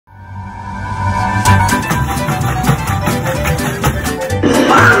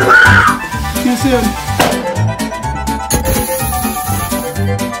million.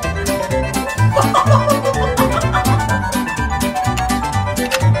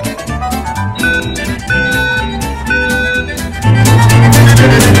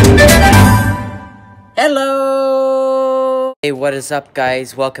 Hello! Hey, what is up,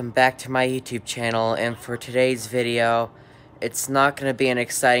 guys? Welcome back to my YouTube channel, and for today's video, it's not going to be an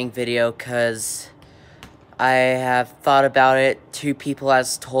exciting video because I have thought about it. 2 people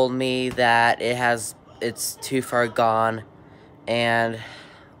has told me that it's too far gone, and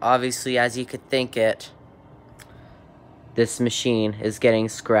obviously, as you could think it, this machine is getting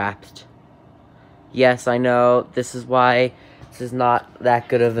scrapped. Yes, I know, this is why this is not that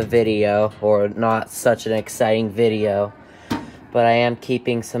good of a video, or not such an exciting video, but I am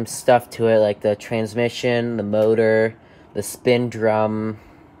keeping some stuff to it, like the transmission, the motor, the spin drum,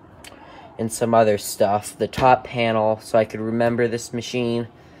 and some other stuff. The top panel, so I could remember this machine.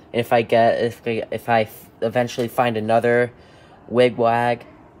 And if I eventually find another wigwag,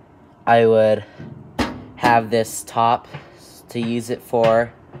 I would have this top to use it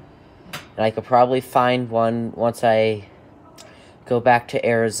for. And I could probably find one once I go back to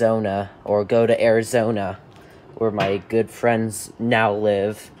Arizona, or go to Arizona, where my good friends now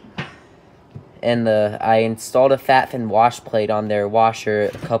live. And I installed a fat fin wash plate on their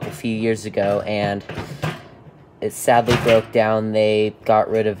washer a few years ago, and it sadly broke down. They got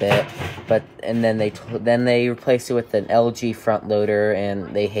rid of it, and then they replaced it with an LG front loader,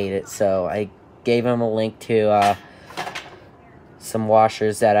 and they hate it. So I gave them a link to some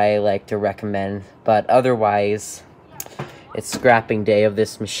washers that I like to recommend, but otherwise, it's scrapping day of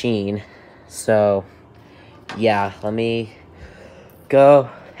this machine. So yeah, let me go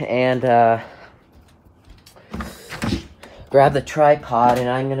and grab the tripod, and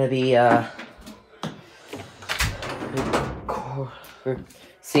I'm gonna be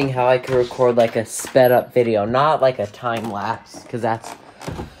seeing how I can record like a sped up video, not like a time lapse, because that's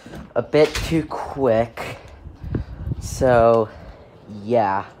a bit too quick. So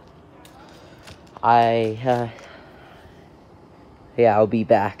yeah, I'll be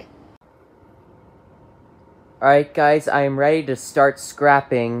back. Alright guys, I am ready to start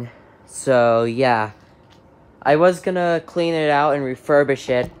scrapping. So yeah, I was gonna clean it out and refurbish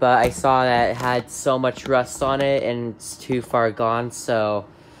it, but I saw that it had so much rust on it and it's too far gone, so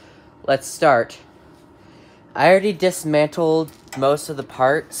let's start. I already dismantled most of the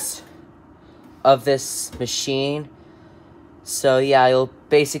parts of this machine, so yeah, you'll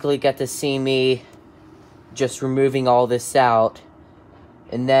basically get to see me just removing all this out,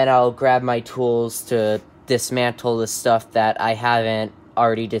 and then I'll grab my tools to dismantle the stuff that I haven't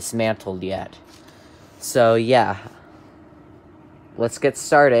already dismantled yet. So yeah, let's get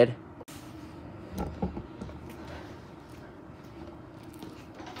started.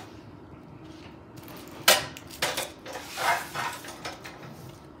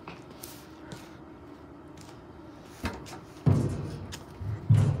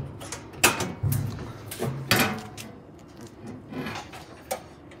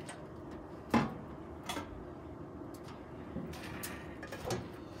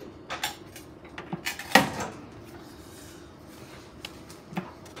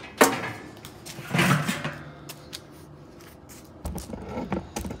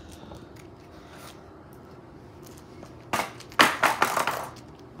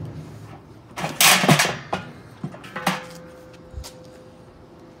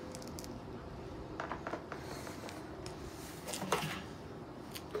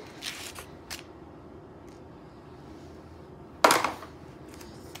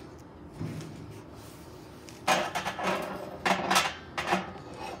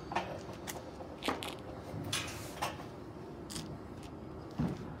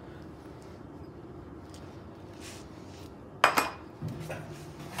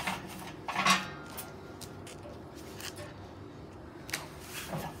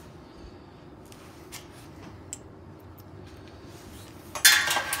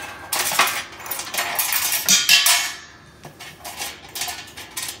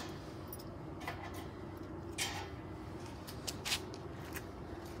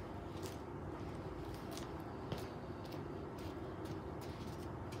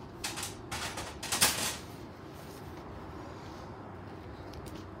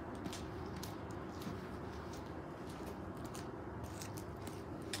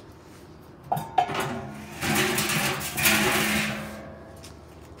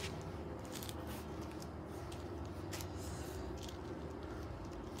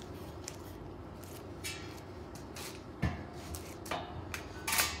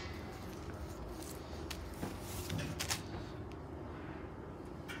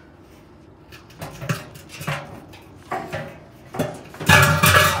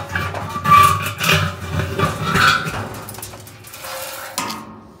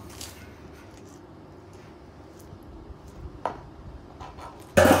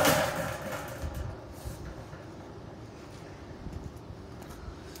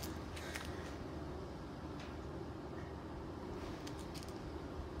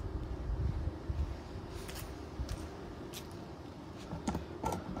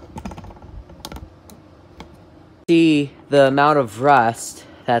 see the amount of rust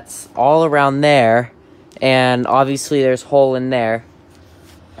that's all around there, and obviously there's a hole in there.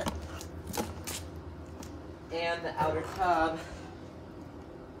 And the outer tub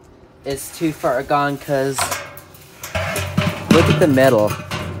is too far gone because look at the middle.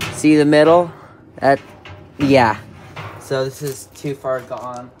 See the middle? Yeah. So this is too far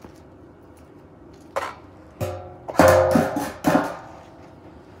gone.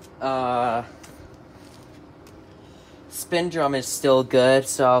 Spin drum is still good,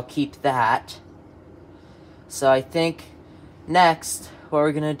 so I'll keep that. So I think next what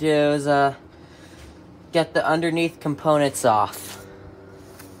we're gonna do is get the underneath components off.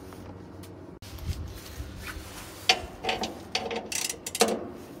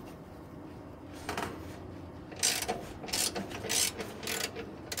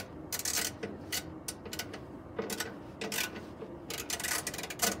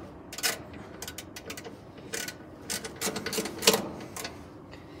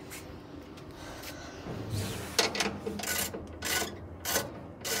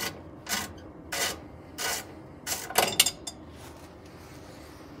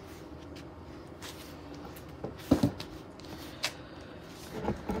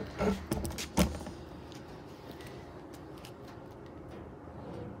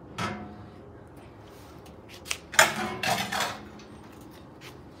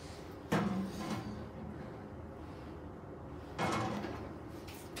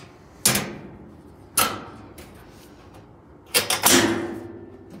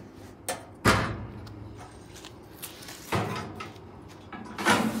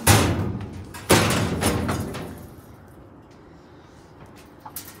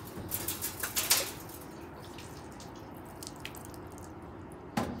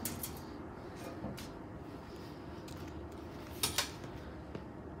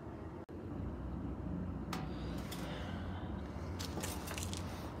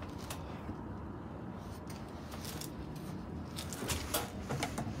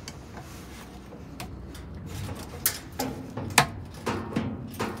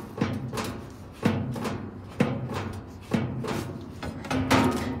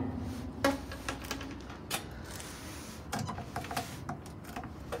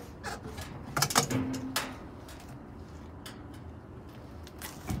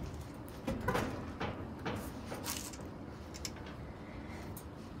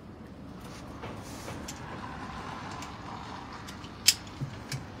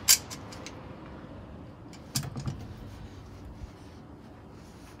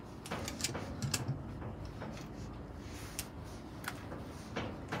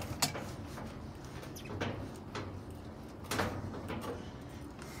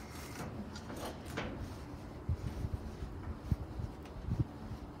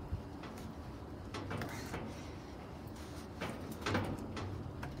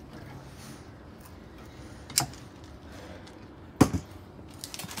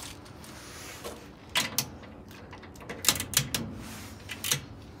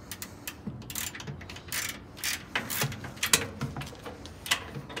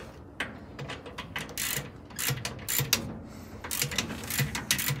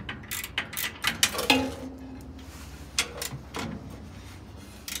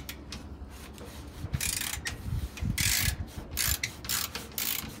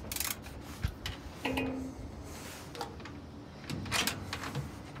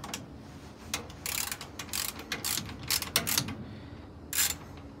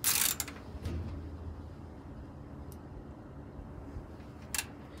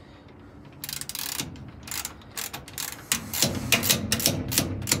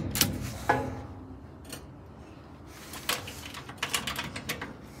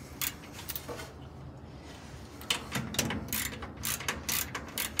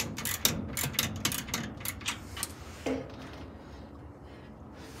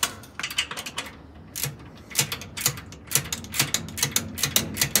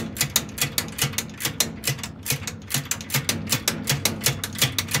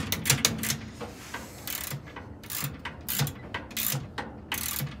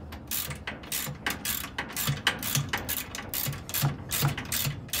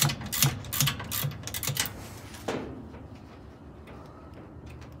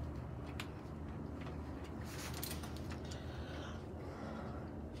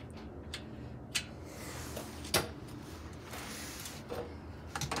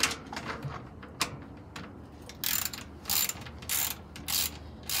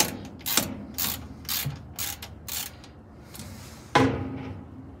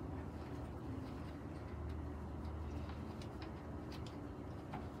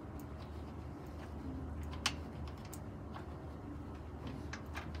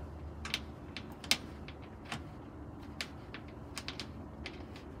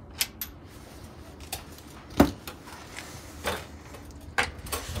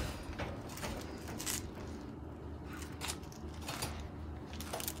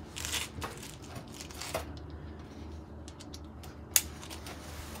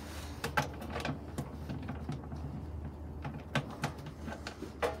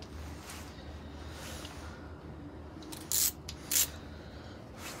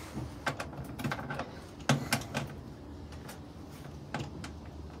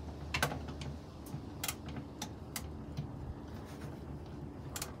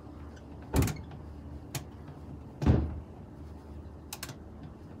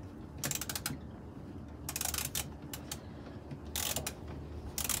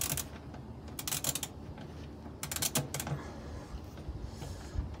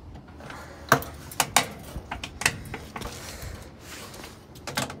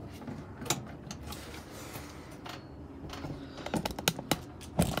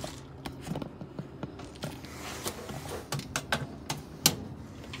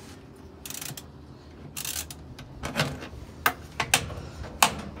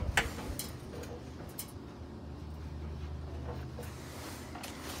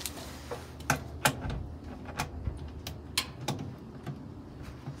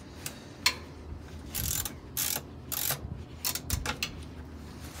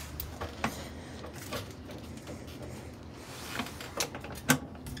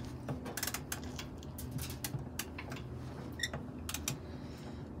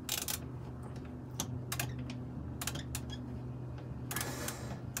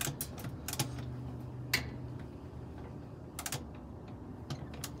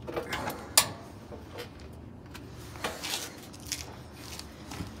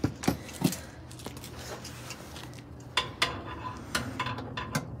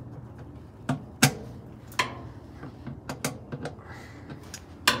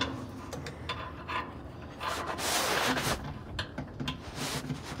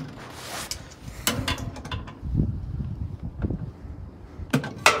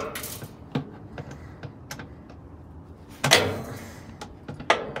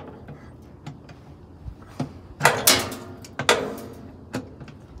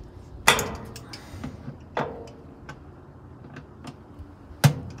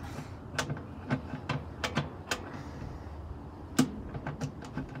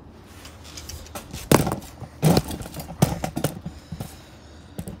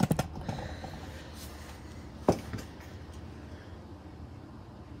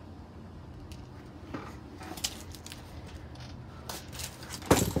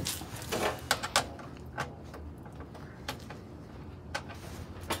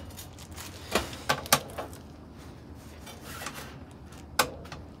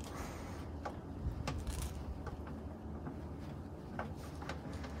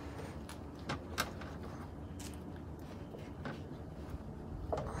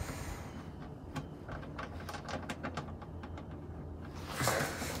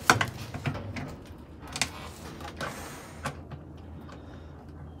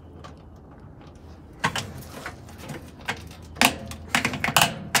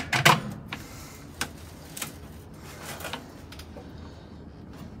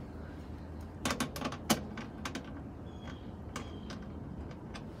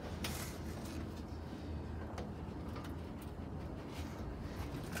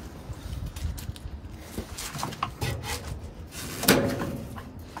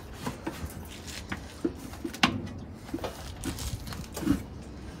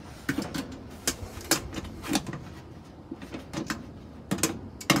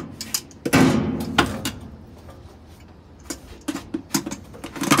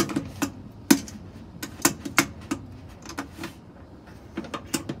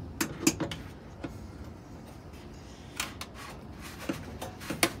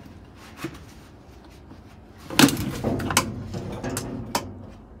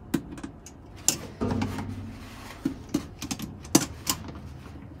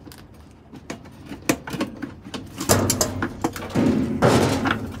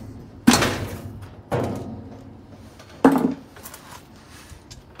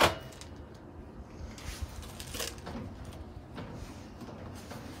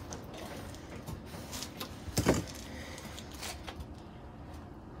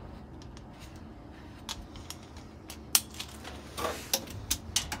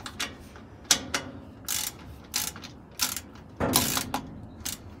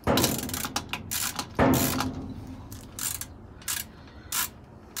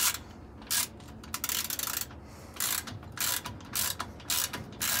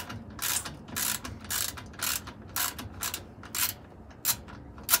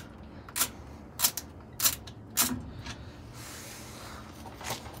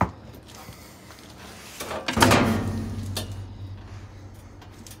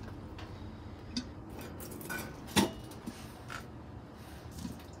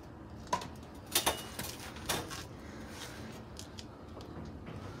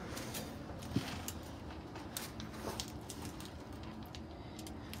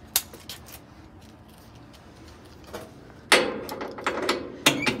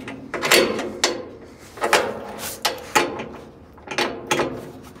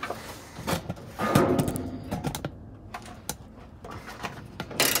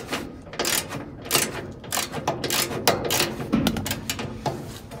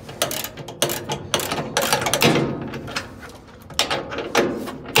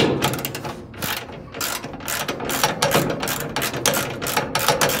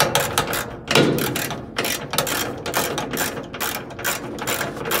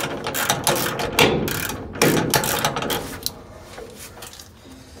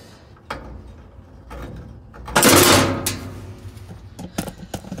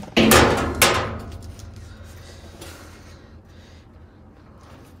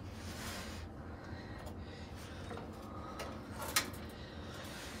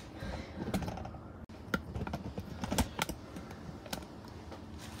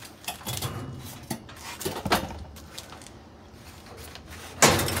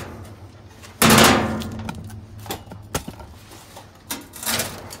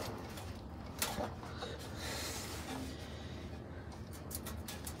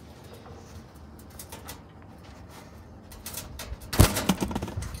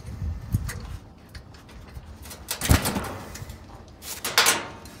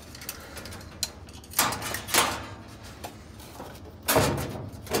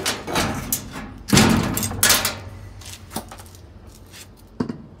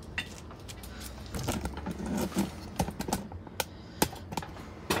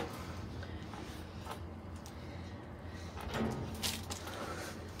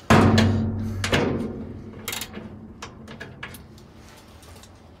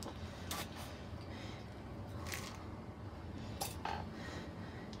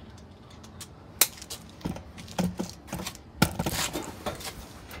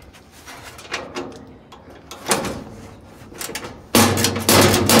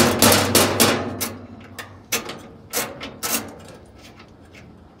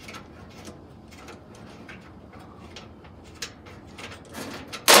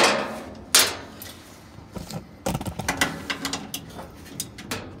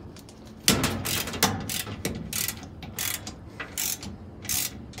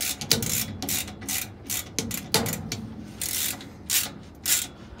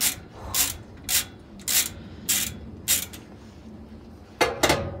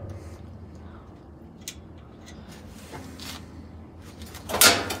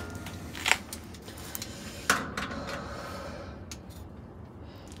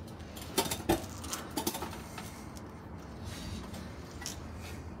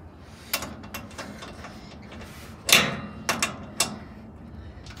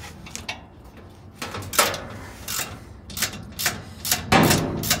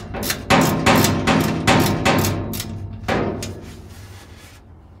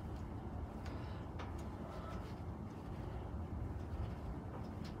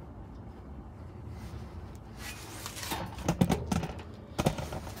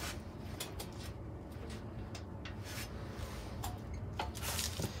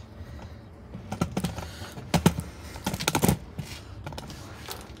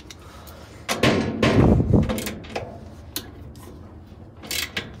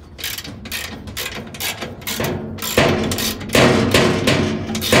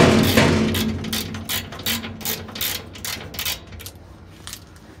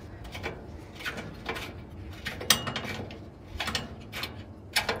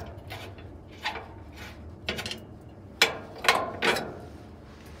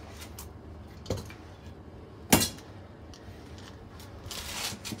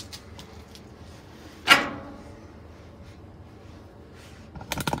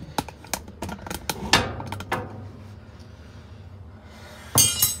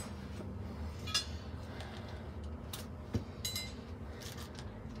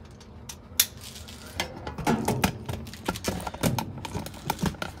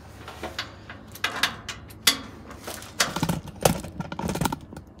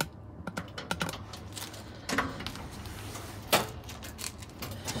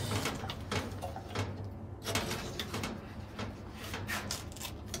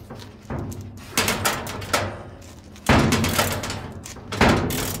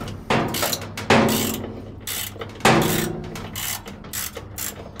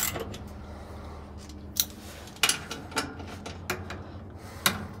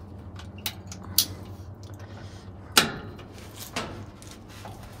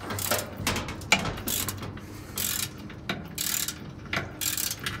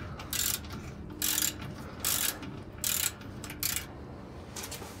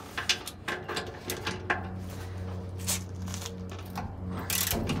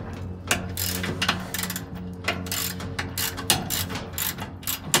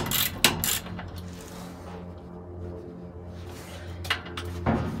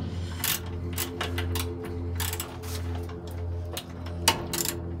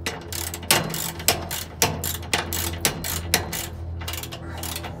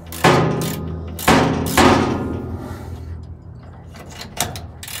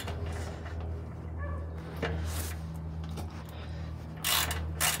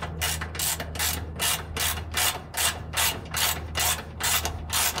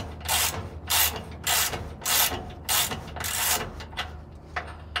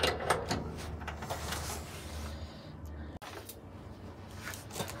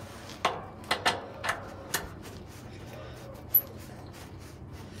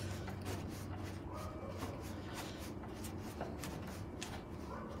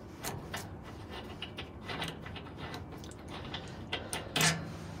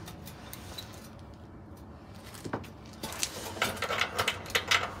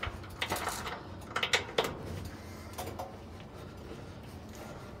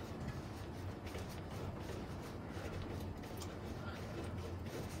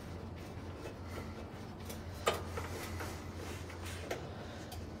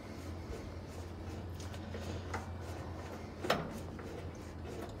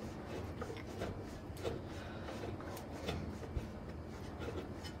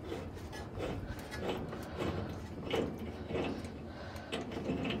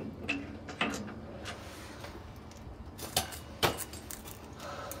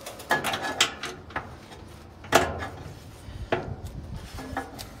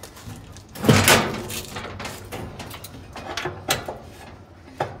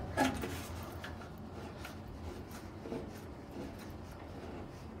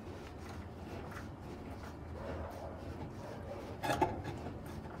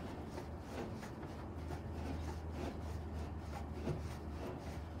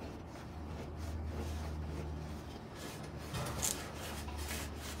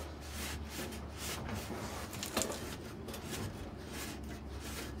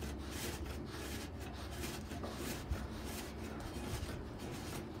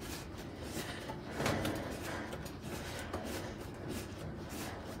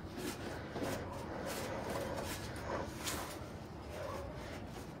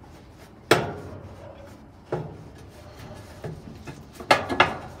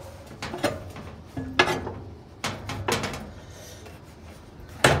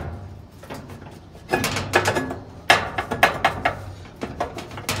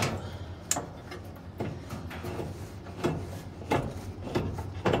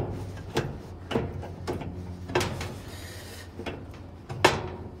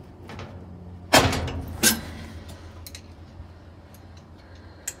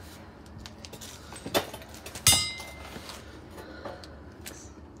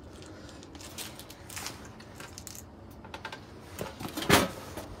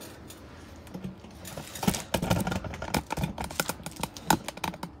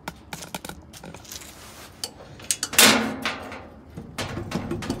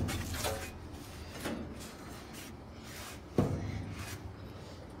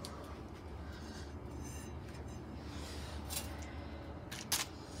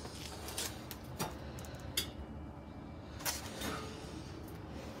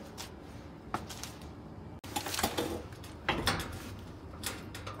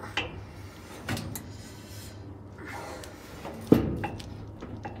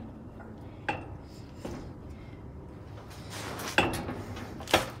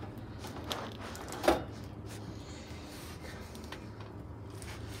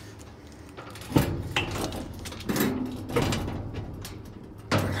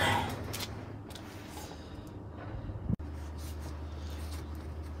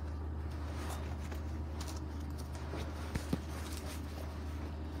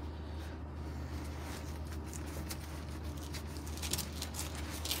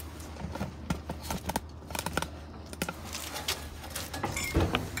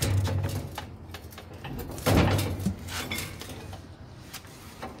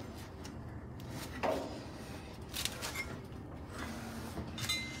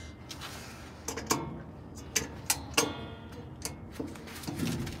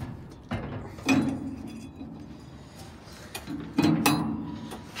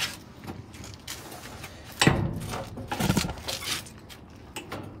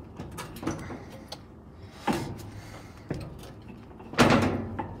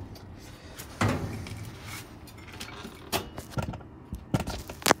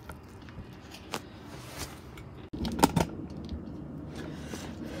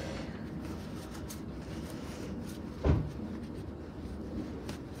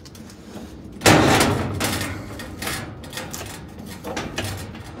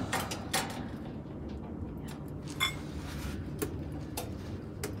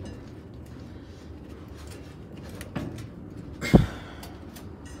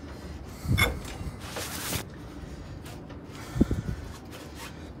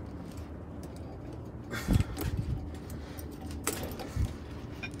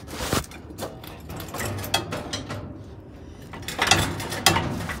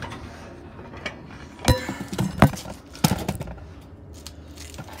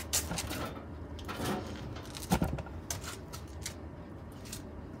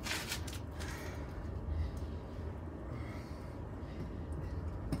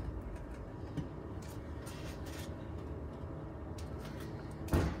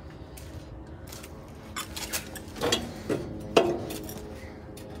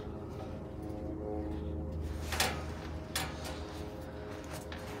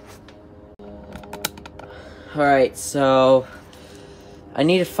 Alright, so I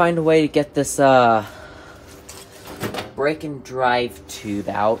need to find a way to get this brake and drive tube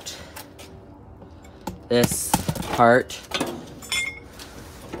out. This part.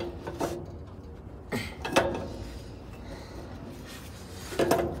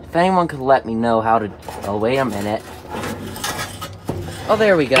 If anyone could let me know how to... Oh, wait a minute. Oh,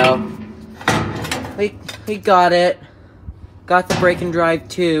 there we go. We got it. Got the brake and drive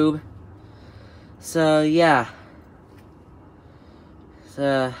tube. So, yeah.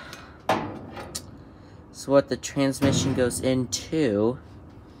 So what the transmission goes into.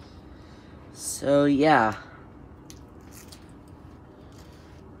 So, yeah.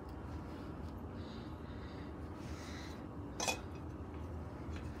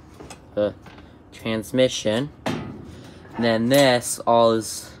 The transmission. And then this all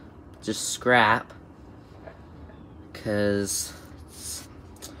is just scrap. Because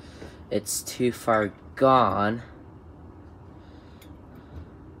it's too far gone.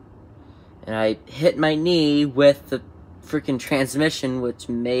 And I hit my knee with the freaking transmission, which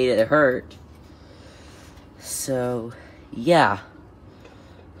made it hurt. So, yeah.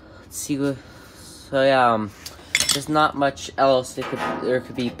 Let's see what... So, yeah, there's not much else that there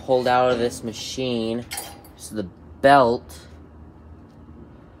could be pulled out of this machine. So the belt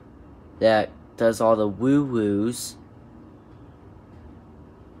that does all the woo-woos.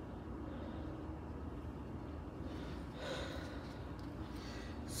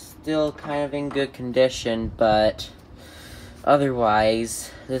 Still kind of in good condition, but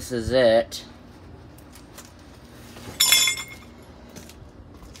otherwise, this is it.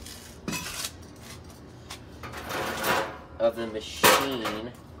 Of the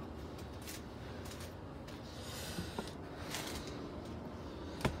machine.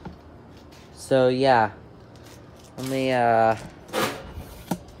 So yeah, let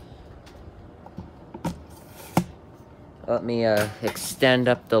me extend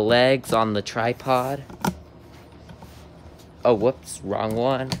up the legs on the tripod. Oh, whoops, wrong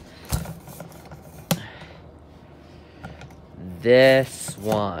one. This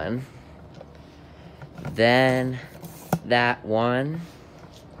one. Then that one.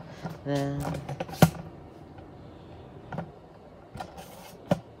 Then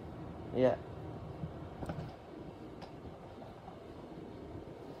yeah.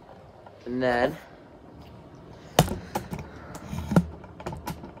 And then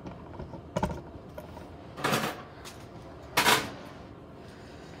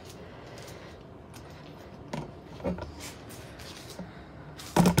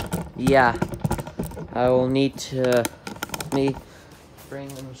yeah, I will need to bring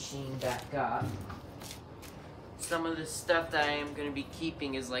the machine back up. Some of the stuff that I am going to be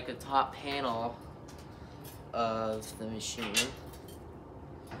keeping is like a top panel of the machine.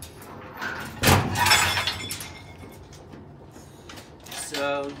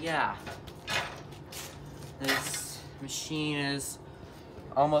 So yeah, this machine is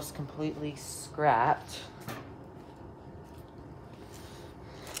almost completely scrapped.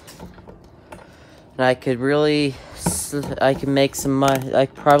 And I could make some money. I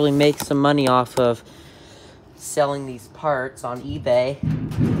could probably make some money off of selling these parts on eBay.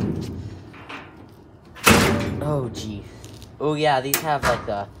 Oh gee. Oh yeah, these have like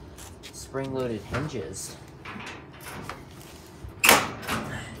the spring-loaded hinges.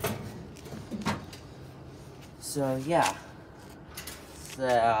 So yeah.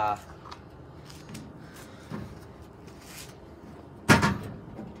 So,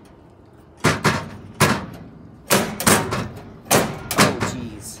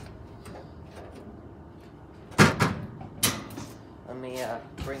 let me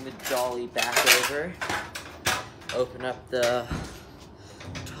bring the dolly back over. Open up the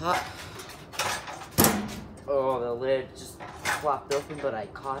top. Oh, the lid just flopped open, but I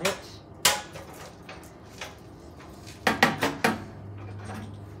caught it.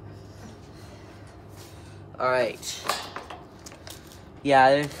 Alright.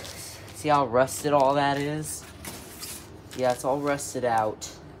 Yeah, see how rusted all that is? Yeah, it's all rusted out.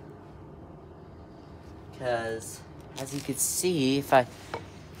 Because, as you can see, if I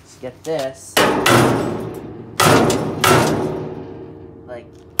get this, like,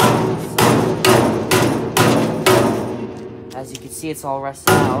 as you can see, it's all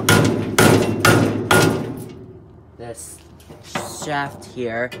rusted out. This shaft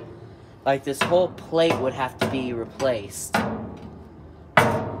here, like this whole plate would have to be replaced.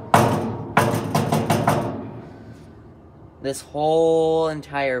 This whole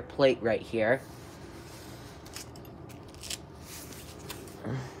entire plate right here.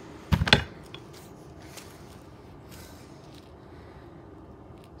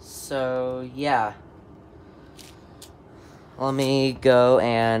 So, yeah. let me go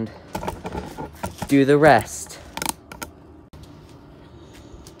and do the rest.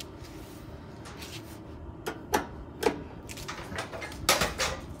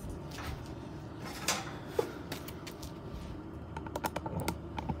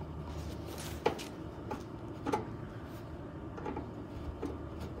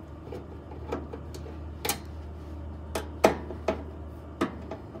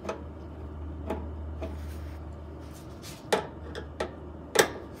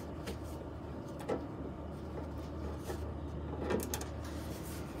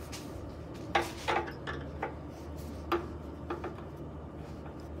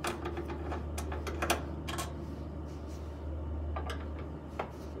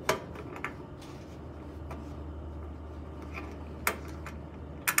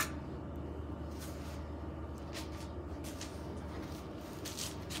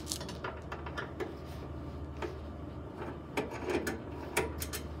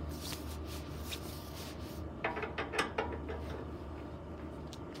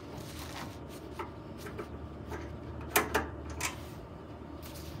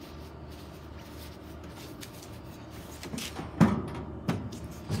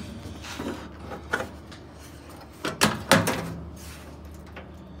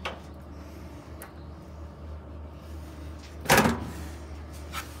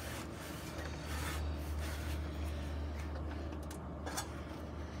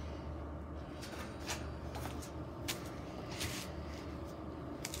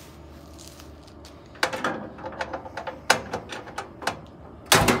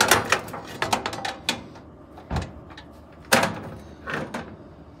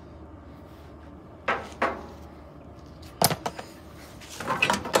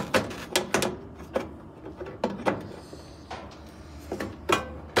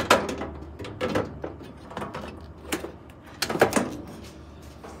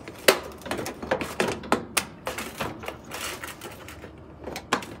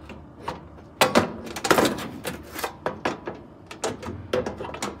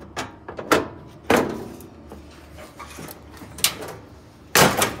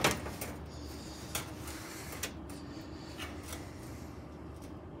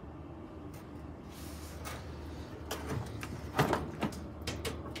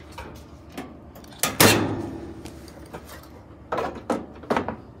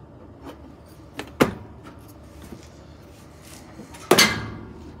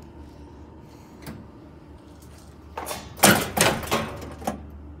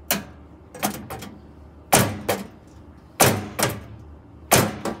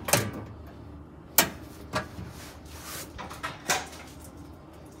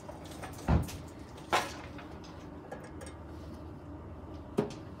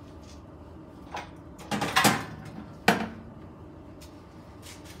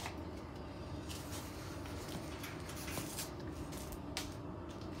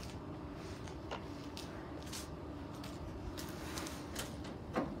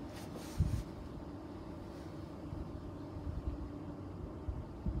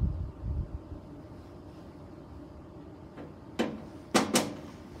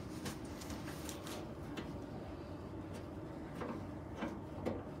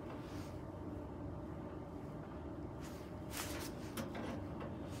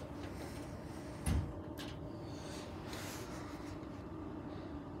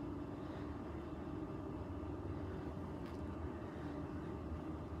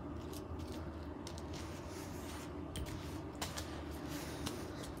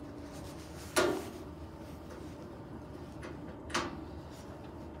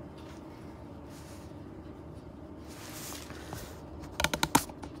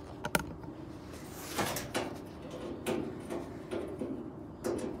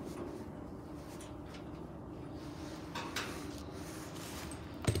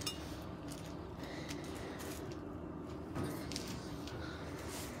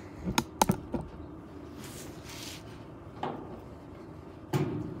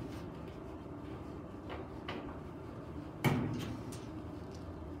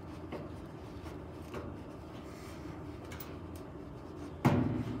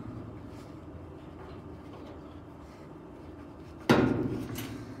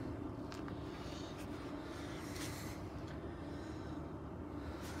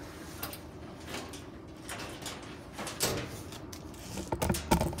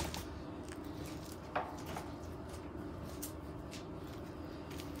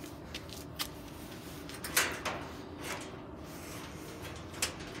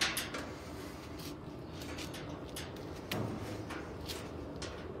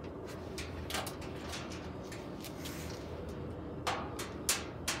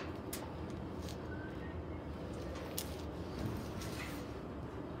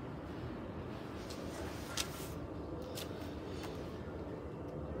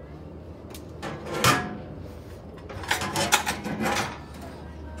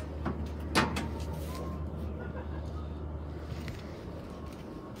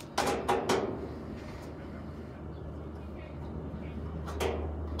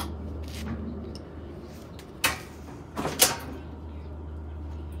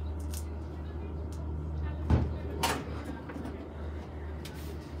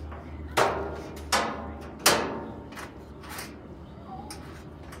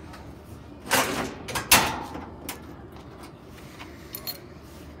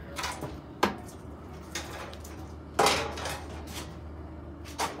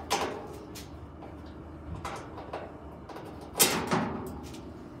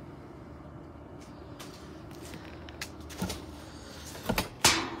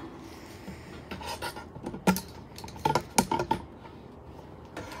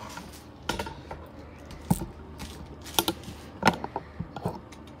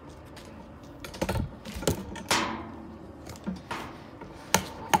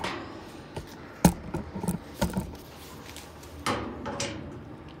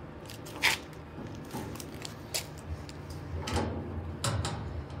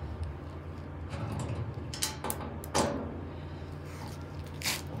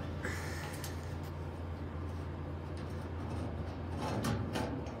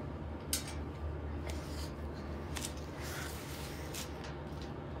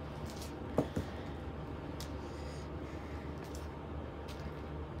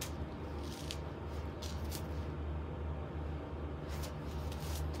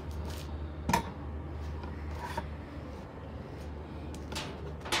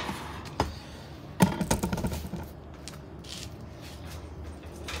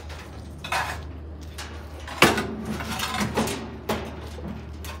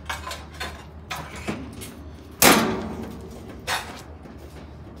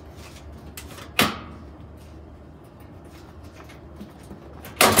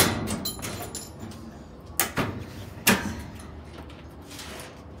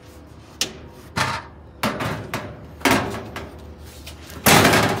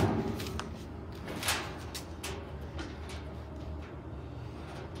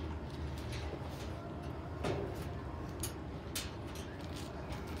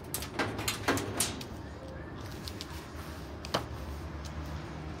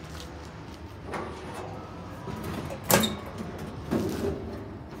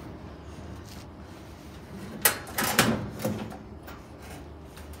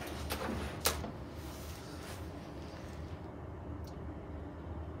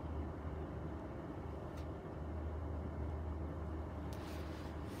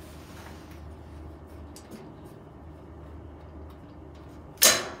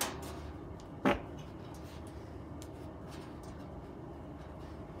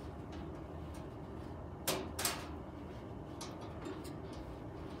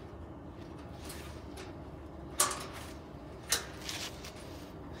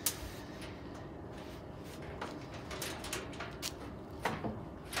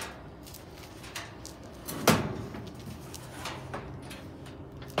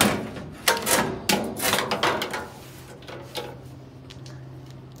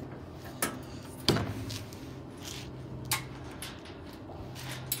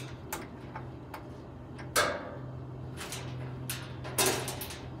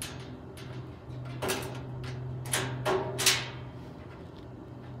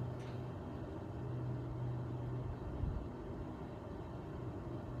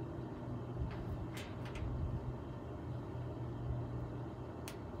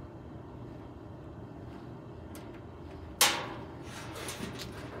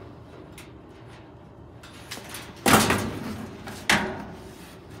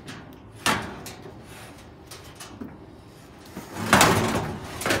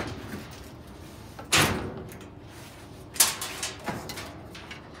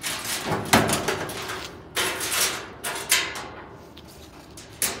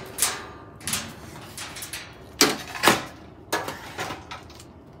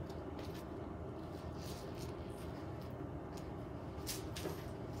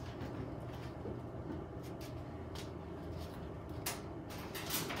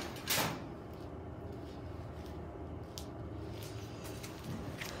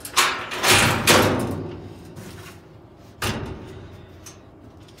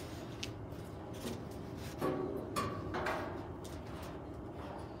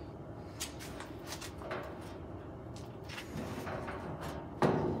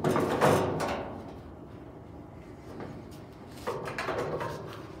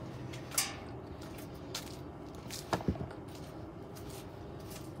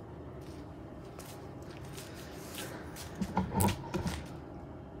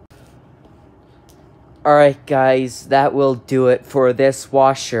 Alright guys, that will do it for this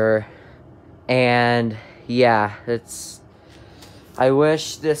washer. And yeah, I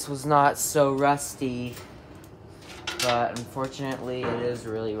wish this was not so rusty, but unfortunately it is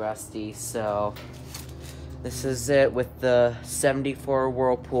really rusty. So this is it with the 74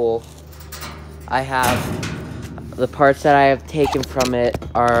 Whirlpool. I have the parts that I have taken from it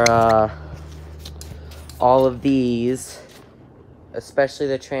are all of these, especially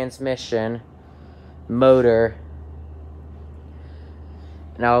the transmission, motor,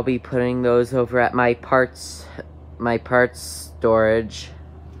 and I'll be putting those over at my parts storage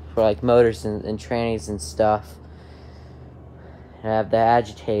for like motors and trannies and stuff. And I have the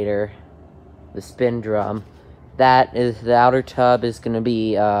agitator, the spin drum. That is, the outer tub is gonna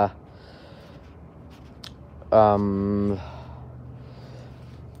be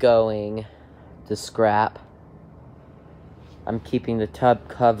going to scrap. I'm keeping the tub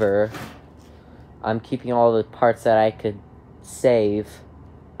cover. I'm keeping all the parts that I could save.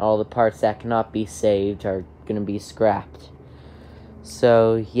 All the parts that cannot be saved are gonna be scrapped.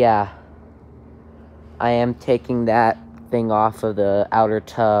 So yeah, I am taking that thing off of the outer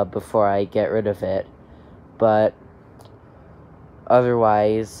tub before I get rid of it. But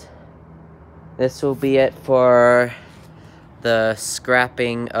otherwise, this will be it for the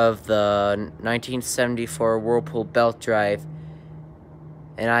scrapping of the 1974 Whirlpool belt drive.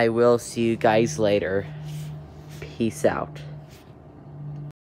 And I will see you guys later. Peace out.